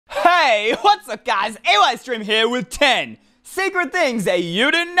Hey, what's up guys? Eystreem here with 10 secret things that you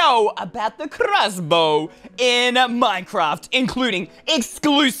didn't know about the crossbow in Minecraft, including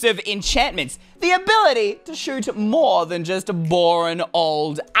exclusive enchantments, the ability to shoot more than just boring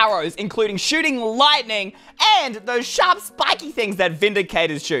old arrows, including shooting lightning and those sharp spiky things that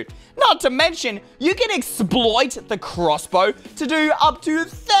Vindicators shoot. Not to mention, you can exploit the crossbow to do up to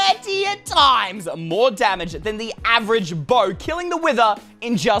 30 times more damage than the average bow, killing the Wither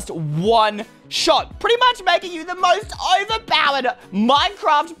in just one shot, pretty much making you the most overpowered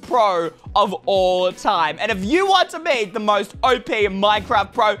Minecraft pro of all time. And if you want to be the most OP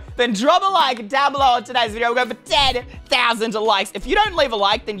Minecraft pro, then drop a like down below on today's video. We'll go for 10,000 likes. If you don't leave a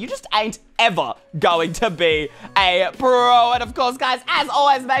like, then you just ain't ever going to be a pro. And of course, guys, as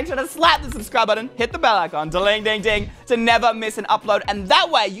always, make sure to slap the subscribe button, hit the bell icon, ding, ding, ding, to never miss an upload. And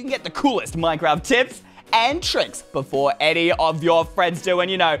that way, you can get the coolest Minecraft tips and tricks before any of your friends do.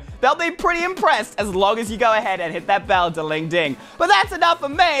 And you know, they'll be pretty impressed as long as you go ahead and hit that bell, ding, ding. But that's enough for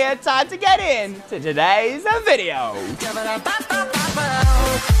me. It's time to get into today's video.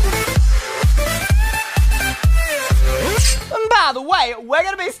 And by the way, we're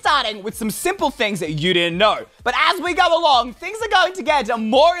going to be starting with some simple things that you didn't know. But as we go along, things are going to get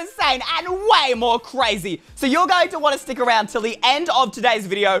more insane and way more crazy. So you're going to want to stick around till the end of today's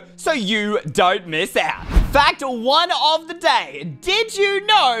video so you don't miss out. Fact 1 of the day. Did you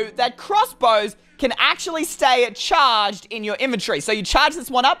know that crossbows can actually stay charged in your inventory? So you charge this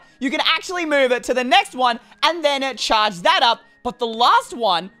one up, you can actually move it to the next one and then charge that up. But the last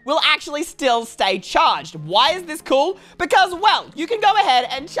one will actually still stay charged. Why is this cool? Because, well, you can go ahead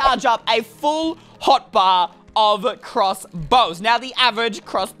and charge up a full hotbar of crossbows. Now, the average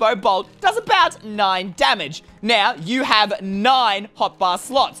crossbow bolt does about 9 damage. Now, you have 9 hotbar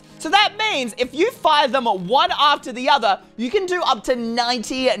slots. So that means if you fire them one after the other, you can do up to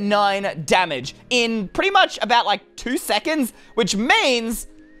 99 damage in pretty much about like 2 seconds, which means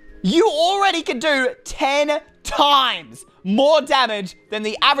you already can do 10 times more damage than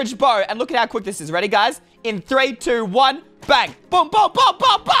the average bow. And look at how quick this is. Ready, guys? In 3, 2, 1, bang. Boom, boom, boom,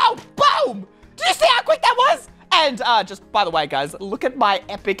 boom, boom, boom. Did you see how quick that was? And just by the way, guys, look at my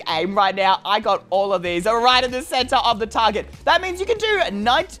epic aim right now. I got all of these right in the center of the target. That means you can do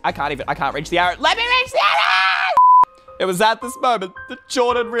 9. I can't reach the arrow. Let me reach the arrow! It was at this moment that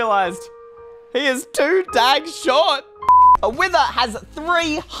Jordan realized he is too dang short. A Wither has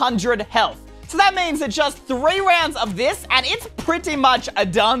 300 health. So that means that just 3 rounds of this, and it's pretty much a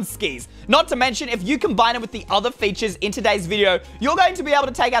done skis. Not to mention, if you combine it with the other features in today's video, you're going to be able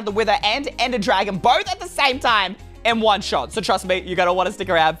to take out the Wither and Ender Dragon both at the same time in one shot. So trust me, you're going to want to stick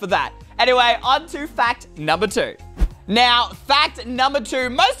around for that. Anyway, on to fact number 2. Now, fact number 2,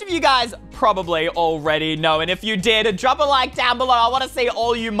 most of you guys probably already know. And if you did, drop a like down below. I want to see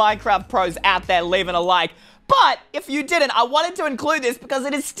all you Minecraft pros out there leaving a like. But if you didn't, I wanted to include this because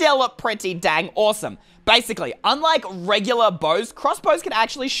it is still pretty dang awesome. Basically, unlike regular bows, crossbows can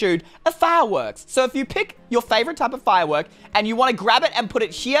actually shoot a fireworks. So if you pick your favorite type of firework and you want to grab it and put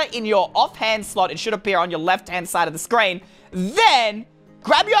it here in your offhand slot, it should appear on your left-hand side of the screen, then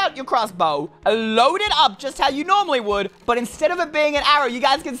grab your crossbow, load it up just how you normally would, but instead of it being an arrow, you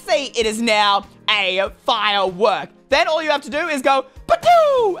guys can see it is now a firework. Then all you have to do is go,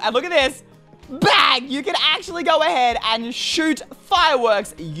 ba-doo! And look at this. Bang! You can actually go ahead and shoot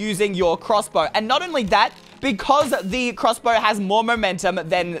fireworks using your crossbow. And not only that, because the crossbow has more momentum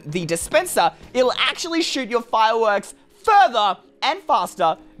than the dispenser, it'll actually shoot your fireworks further and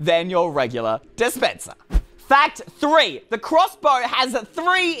faster than your regular dispenser. Fact 3, the crossbow has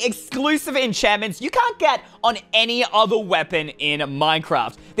 3 exclusive enchantments you can't get on any other weapon in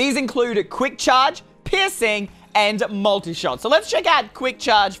Minecraft. These include quick charge, piercing, and multi-shot. So let's check out quick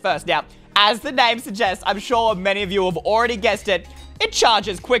charge first. Now, as the name suggests, I'm sure many of you have already guessed it, it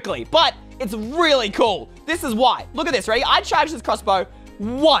charges quickly, but it's really cool. This is why. Look at this, ready? I charge this crossbow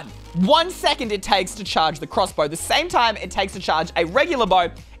 1 second it takes to charge the crossbow. The same time it takes to charge a regular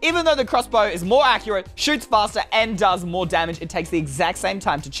bow. Even though the crossbow is more accurate, shoots faster, and does more damage, it takes the exact same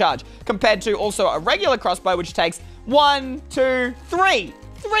time to charge. Compared to also a regular crossbow, which takes 1, 2, 3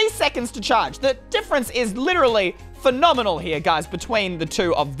 seconds to charge. The difference is literally phenomenal here, guys, between the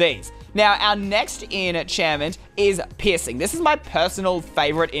two of these. Now, our next enchantment is piercing. This is my personal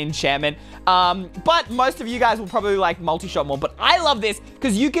favorite enchantment, but most of you guys will probably like multi-shot more, but I love this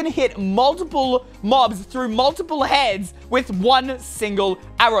because you can hit multiple mobs through multiple heads with one single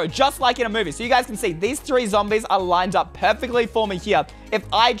arrow, just like in a movie. So you guys can see these 3 zombies are lined up perfectly for me here. If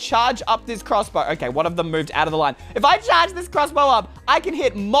I charge up this crossbow, okay, one of them moved out of the line. If I charge this crossbow up, I can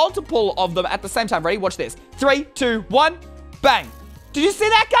hit multiple of them at the same time. Ready? Watch this. 3, 2, 1, bang. Did you see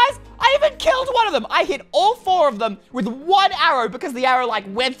that, guys? I I even killed one of them. I hit all 4 of them with 1 arrow because the arrow like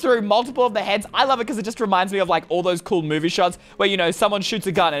went through multiple of the heads. I love it because it just reminds me of like all those cool movie shots where, you know, someone shoots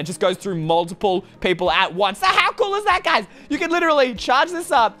a gun and it just goes through multiple people at once. So how cool is that, guys? You can literally charge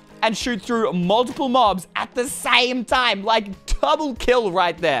this up and shoot through multiple mobs at the same time. Like, double kill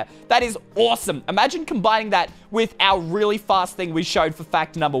right there. That is awesome. Imagine combining that with our really fast thing we showed for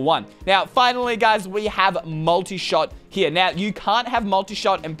fact number 1. Now, finally, guys, we have multi-shot here. Now, you can't have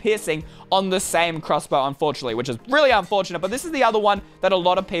multi-shot and piercing on the same crossbow, unfortunately, which is really unfortunate, but this is the other one that a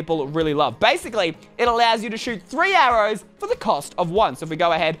lot of people really love. Basically, it allows you to shoot 3 arrows for the cost of 1. So if we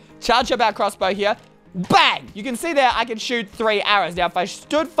go ahead, charge up our crossbow here, bang! You can see there, I can shoot 3 arrows. Now, if I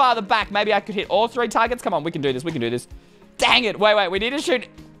stood farther back, maybe I could hit all 3 targets. Come on, we can do this. We can do this. Dang it. Wait. We need to shoot.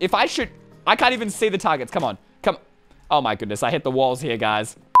 If I shoot, I can't even see the targets. Come on. Come. Oh, my goodness. I hit the walls here,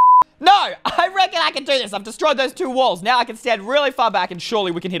 guys. No, I reckon I can do this. I've destroyed those 2 walls. Now I can stand really far back, and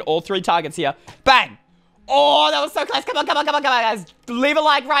surely we can hit all 3 targets here. Bang! Oh, that was so close. Come on, guys. Leave a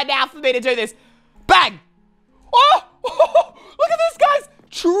like right now for me to do this. Bang! Oh, look at this, guys.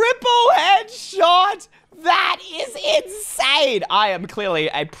 Triple headshot! That is insane! I am clearly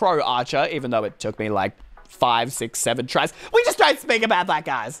a pro archer, even though it took me like 5, 6, 7 tries. We just don't speak about that,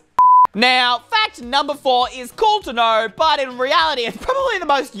 guys. Now, fact number 4 is cool to know, but in reality, it's probably the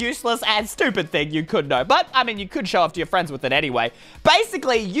most useless and stupid thing you could know. But, I mean, you could show off to your friends with it anyway.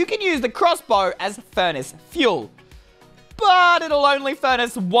 Basically, you can use the crossbow as furnace fuel, but it'll only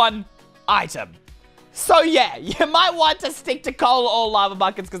furnace 1 item. So yeah, you might want to stick to coal or lava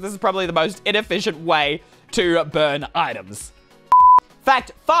buckets because this is probably the most inefficient way to burn items.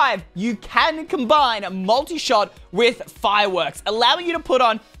 Fact 5, you can combine multi-shot with fireworks, allowing you to put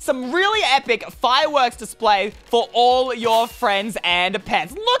on some really epic fireworks display for all your friends and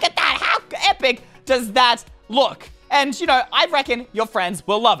pets. Look at that! How epic does that look? And, you know, I reckon your friends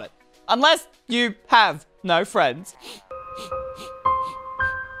will love it. Unless you have no friends.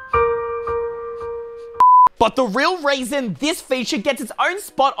 But the real reason this feature gets its own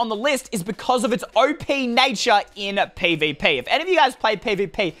spot on the list is because of its OP nature in PvP. If any of you guys play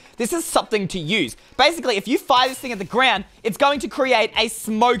PvP, this is something to use. Basically, if you fire this thing at the ground, it's going to create a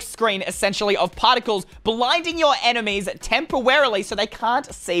smoke screen, essentially, of particles, blinding your enemies temporarily so they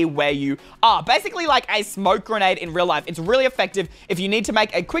can't see where you are. Basically like a smoke grenade in real life. It's really effective if you need to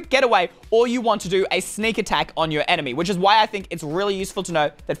make a quick getaway or you want to do a sneak attack on your enemy, which is why I think it's really useful to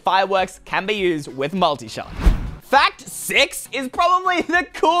know that fireworks can be used with multi-shot. Fact 6 is probably the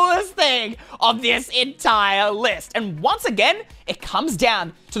coolest thing of this entire list. And once again, it comes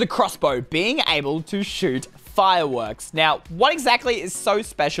down to the crossbow being able to shoot fireworks. Now, what exactly is so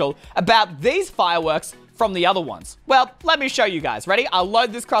special about these fireworks from the other ones? Well, let me show you guys. Ready? I'll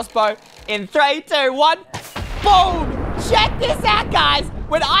load this crossbow in 3, 2, 1. Boom! Check this out, guys.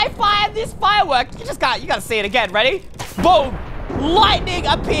 When I fire this firework, you gotta see it again. Ready? Boom! Lightning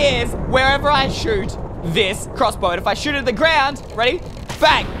appears wherever I shoot this crossbow. And if I shoot it at the ground, ready?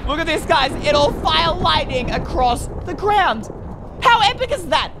 Bang! Look at this, guys. It'll fire lightning across the ground. How epic is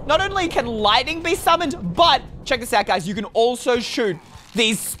that? Not only can lightning be summoned, but check this out, guys. You can also shoot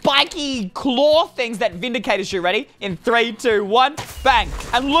these spiky claw things that Vindicators shoot. Ready? In 3, 2, 1. Bang!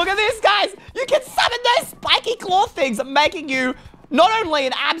 And look at this, guys. You can summon those spiky claw things, making you not only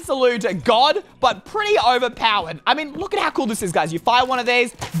an absolute god, but pretty overpowered. I mean, look at how cool this is, guys. You fire one of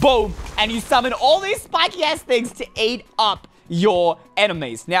these, boom, and you summon all these spiky-ass things to eat up your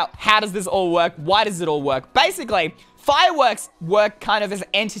enemies. Now, how does this all work? Why does it all work? Basically, fireworks work kind of as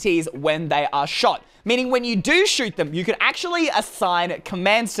entities when they are shot. Meaning when you do shoot them, you can actually assign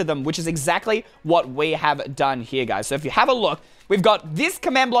commands to them, which is exactly what we have done here, guys. So if you have a look, we've got this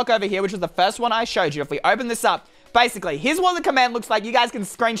command block over here, which was the first one I showed you. If we open this up, basically, here's what the command looks like. You guys can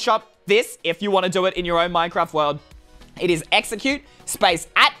screenshot this if you want to do it in your own Minecraft world. It is execute space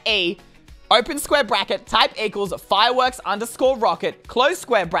at E, open square bracket, type equals fireworks underscore rocket, close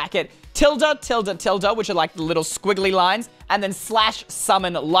square bracket, tilde, tilde, tilde, which are like the little squiggly lines, and then slash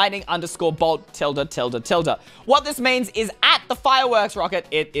summon lightning underscore bolt, tilde, tilde, tilde. What this means is at the fireworks rocket,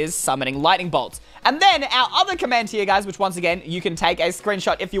 it is summoning lightning bolts. And then our other command here, guys, which once again, you can take a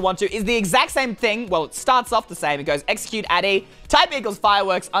screenshot if you want to, is the exact same thing. Well, it starts off the same. It goes execute at E, type equals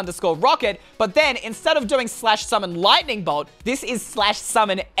fireworks underscore rocket, but then instead of doing slash summon lightning bolt, this is slash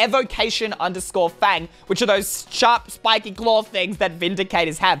summon evocation underscore fang, which are those sharp, spiky claw things that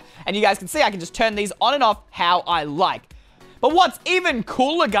Vindicators have. And you guys can see I can just turn these on and off how I like. But what's even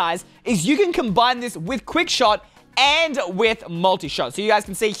cooler, guys, is you can combine this with quick shot and with multi-shot. So you guys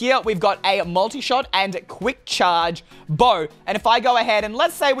can see here, we've got a multi-shot and quick charge bow. And if I go ahead and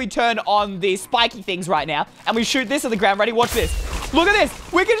let's say we turn on the spiky things right now and we shoot this at the ground. Ready? Watch this. Look at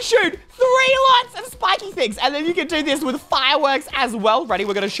this. We can shoot 3 lots of spiky things. And then you can do this with fireworks as well. Ready?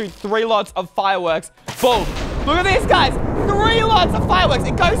 We're going to shoot 3 lots of fireworks. Boom. Look at this, guys. 3 lots of fireworks.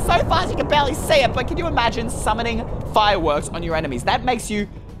 It goes so fast you can barely see it. But can you imagine summoning fireworks on your enemies? That makes you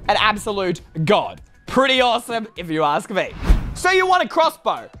an absolute god. Pretty awesome, if you ask me. So you want a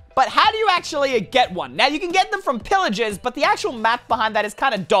crossbow. But how do you actually get one? Now, you can get them from pillagers, but the actual math behind that is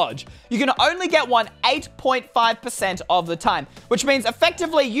kind of dodge. You can only get one 8.5% of the time, which means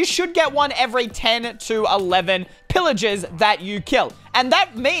effectively you should get one every 10 to 11 pillagers that you kill. And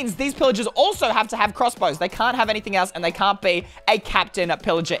that means these pillagers also have to have crossbows. They can't have anything else, and they can't be a captain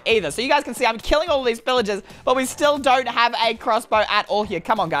pillager either. So you guys can see I'm killing all these pillagers, but we still don't have a crossbow at all here.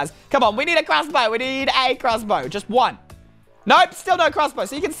 Come on, guys. Come on. We need a crossbow. We need a crossbow. Just one. Nope, still no crossbow.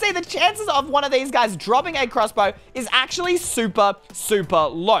 So you can see the chances of one of these guys dropping a crossbow is actually super, super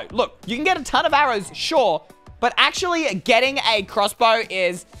low. Look, you can get a ton of arrows, sure, but actually getting a crossbow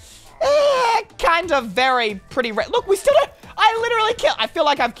is kind of pretty rare. Look, we still don't. I feel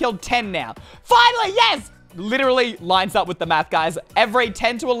like I've killed 10 now. Finally, yes! Literally lines up with the math, guys. Every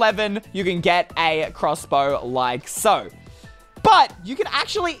 10 to 11, you can get a crossbow like so. But you can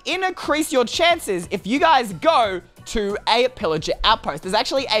actually increase your chances if you guys go to a pillager outpost. There's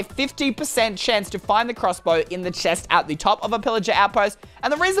actually a 50% chance to find the crossbow in the chest at the top of a pillager outpost.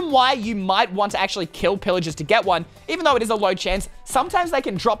 And the reason why you might want to actually kill pillagers to get one, even though it is a low chance, sometimes they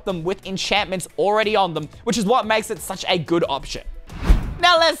can drop them with enchantments already on them, which is what makes it such a good option.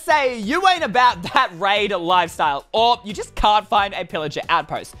 Now, let's say you ain't about that raid lifestyle, or you just can't find a pillager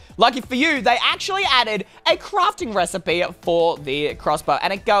outpost. Lucky for you, they actually added a crafting recipe for the crossbow,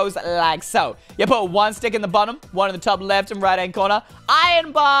 and it goes like so. You put 1 stick in the bottom, 1 in the top left and right-hand corner,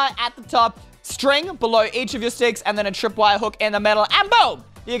 iron bar at the top, string below each of your sticks, and then a tripwire hook in the middle, and boom!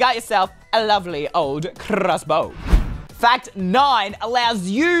 You got yourself a lovely old crossbow. Fact 9 allows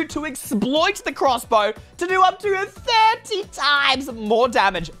you to exploit the crossbow to do up to 30 times more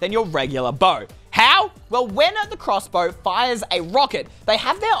damage than your regular bow. How? Well, when the crossbow fires a rocket, they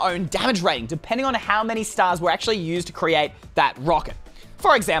have their own damage rating depending on how many stars were actually used to create that rocket.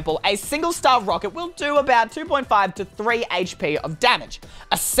 For example, a single-star rocket will do about 2.5 to 3 HP of damage.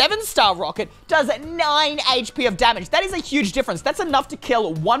 A 7-star rocket does 9 HP of damage. That is a huge difference. That's enough to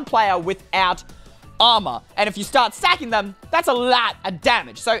kill 1 player without armor. And if you start stacking them, that's a lot of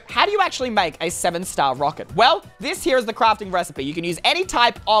damage. So how do you actually make a 7-star rocket? Well, this here is the crafting recipe. You can use any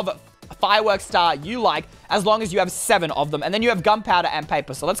type of fireworks star you like, as long as you have 7 of them. And then you have gunpowder and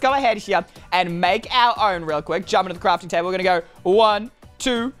paper. So let's go ahead here and make our own real quick. Jump into the crafting table. We're gonna go 1,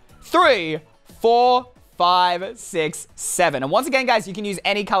 2, 3, 4, 5, 6, 7. And once again, guys, you can use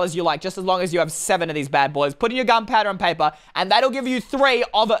any colors you like, just as long as you have 7 of these bad boys. Put in your gunpowder and paper, and that'll give you 3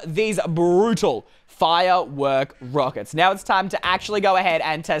 of these brutal firework rockets. Now it's time to actually go ahead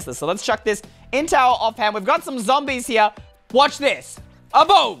and test this. So let's chuck this into our offhand. We've got some zombies here. Watch this. A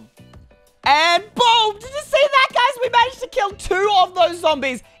boom. And boom! Did you see that, guys? We managed to kill 2 of those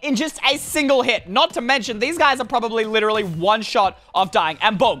zombies in just a single hit. Not to mention, these guys are probably literally 1 shot of dying.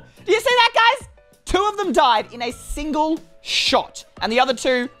 And boom. Do you see that, guys? 2 of them died in a single shot. And the other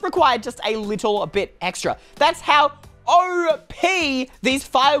 2 required just a little bit extra. That's how OP these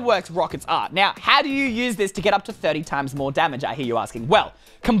fireworks rockets are. Now, how do you use this to get up to 30 times more damage, I hear you asking? Well,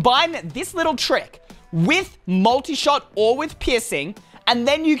 combine this little trick with multi-shot or with piercing, and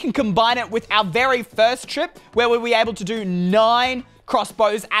then you can combine it with our very first trip, where we'll be able to do 9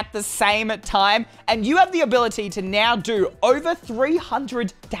 crossbows at the same time, and you have the ability to now do over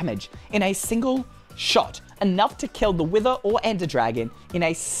 300 damage in a single shot, enough to kill the Wither or Ender Dragon in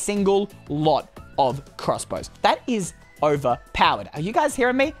a single lot of crossbows. That is overpowered. Are you guys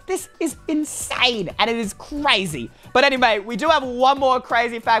hearing me? This is insane, and it is crazy. But anyway, we do have one more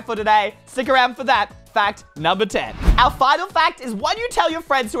crazy fact for today. Stick around for that. Fact number 10. Our final fact is one you tell your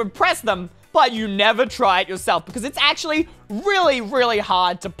friends to impress them, but you never try it yourself, because it's actually really, really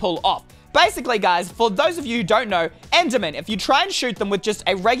hard to pull off. Basically, guys, for those of you who don't know, Endermen, if you try and shoot them with just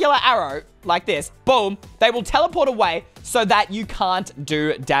a regular arrow like this, boom, they will teleport away so that you can't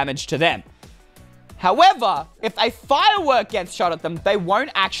do damage to them. However, if a firework gets shot at them, they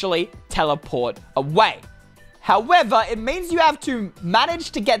won't actually teleport away. However, it means you have to manage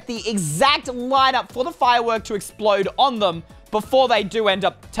to get the exact lineup for the firework to explode on them before they do end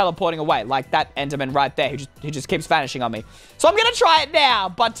up teleporting away, like that Enderman right there who just keeps vanishing on me. So I'm gonna try it now,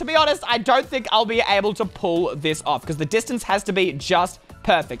 but to be honest, I don't think I'll be able to pull this off, because the distance has to be just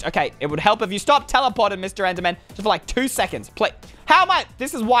perfect. Okay, it would help if you stop teleporting, Mr. Enderman, just for like 2 seconds, please. How am I?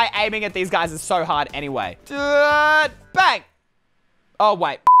 This is why aiming at these guys is so hard anyway. Bang! Oh,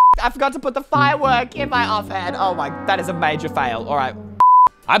 wait. I forgot to put the firework in my offhand. Oh my, that is a major fail. All right.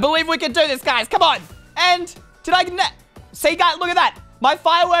 I believe we can do this, guys. Come on. And did I... See, guys, look at that. My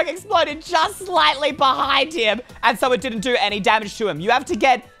firework exploded just slightly behind him, and so it didn't do any damage to him. You have to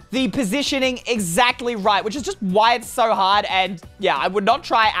get the positioning exactly right, which is just why it's so hard. And yeah, I would not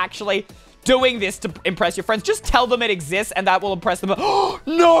try actually doing this to impress your friends. Just tell them it exists, and that will impress them. Oh,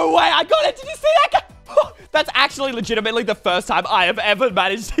 no way. I got it. Did you see that guy? Oh, that's actually legitimately the first time I have ever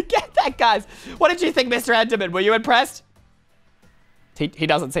managed to get that, guys. What did you think, Mr. Enderman? Were you impressed? He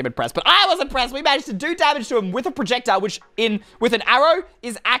doesn't seem impressed, but I was impressed. We managed to do damage to him with a projectile, which with an arrow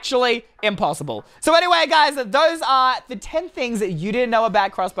is actually impossible. So anyway, guys, those are the 10 things that you didn't know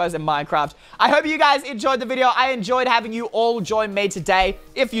about crossbows in Minecraft. I hope you guys enjoyed the video. I enjoyed having you all join me today.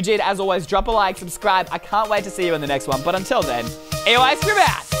 If you did, as always, drop a like, subscribe. I can't wait to see you in the next one. But until then, Eystreem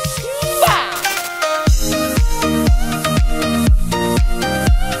out. Bye!